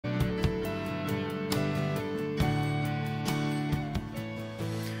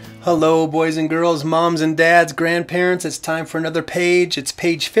Hello, boys and girls, moms and dads, grandparents. It's time for another page. It's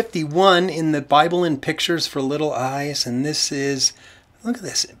page 51 in the Bible in Pictures for Little Eyes. And this is, look at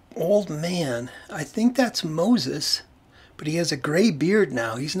this old man. I think that's Moses, but he has a gray beard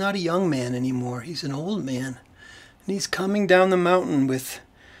now. He's not a young man anymore. He's an old man. And he's coming down the mountain with,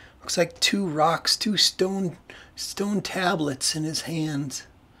 looks like two rocks, two stone tablets in his hands.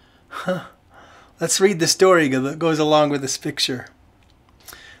 Huh. Let's read the story that goes along with this picture.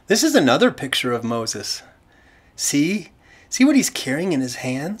 This is another picture of Moses. See what he's carrying in his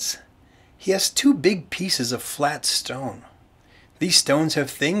hands? He has two big pieces of flat stone. These stones have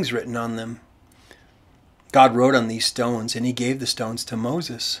things written on them. God wrote on these stones, and he gave the stones to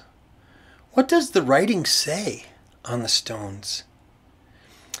Moses. What does the writing say on the stones?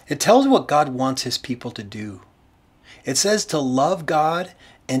 It tells what God wants his people to do. It says to love God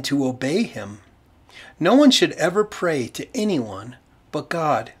and to obey him. No one should ever pray to anyone but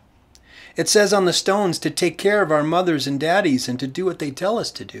God. It says on the stones to take care of our mothers and daddies and to do what they tell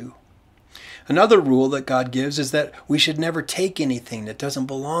us to do. Another rule that God gives is that we should never take anything that doesn't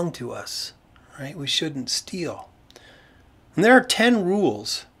belong to us. Right? We shouldn't steal. And there are 10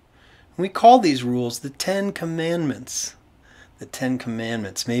 rules. We call these rules the 10 Commandments. The 10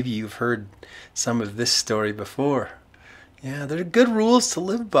 Commandments. Maybe you've heard some of this story before. Yeah, they're good rules to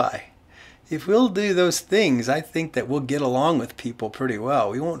live by. If we'll do those things, I think that we'll get along with people pretty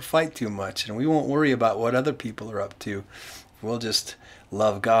well. We won't fight too much, and we won't worry about what other people are up to. We'll just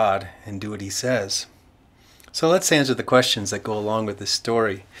love God and do what he says. So let's answer the questions that go along with this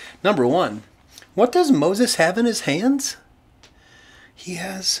story. Number 1, what does Moses have in his hands? He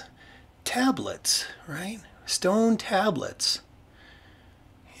has tablets, right? Stone tablets.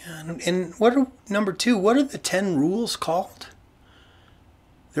 Yeah, and number 2, what are the 10 rules called?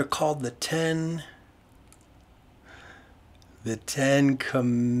 They're called the 10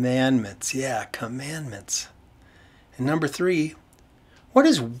 Commandments. Yeah, commandments. And number 3, what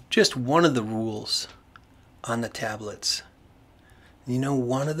is just one of the rules on the tablets? You know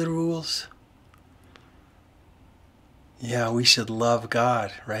one of the rules? Yeah, we should love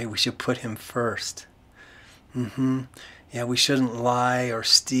God, right? We should put him first. Yeah, we shouldn't lie or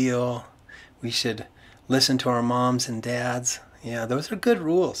steal. We should listen to our moms and dads. Yeah, those are good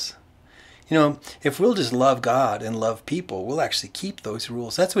rules. You know, if we'll just love God and love people, we'll actually keep those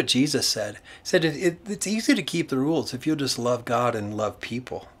rules. That's what Jesus said. He said it's easy to keep the rules if you'll just love God and love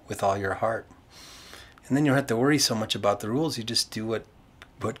people with all your heart. And then you don't have to worry so much about the rules. You just do what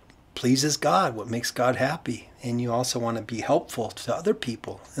pleases God, what makes God happy. And you also want to be helpful to other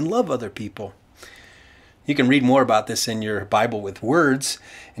people and love other people. You can read more about this in your Bible with words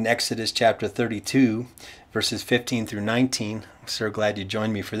in Exodus chapter 32, verses 15 through 19. I'm so glad you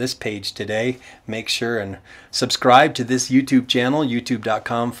joined me for this page today. Make sure and subscribe to this YouTube channel,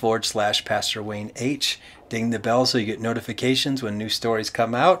 youtube.com/Pastor Wayne H. Ding the bell so you get notifications when new stories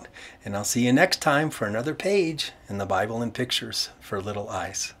come out. And I'll see you next time for another page in the Bible in Pictures for Little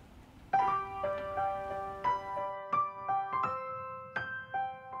Eyes.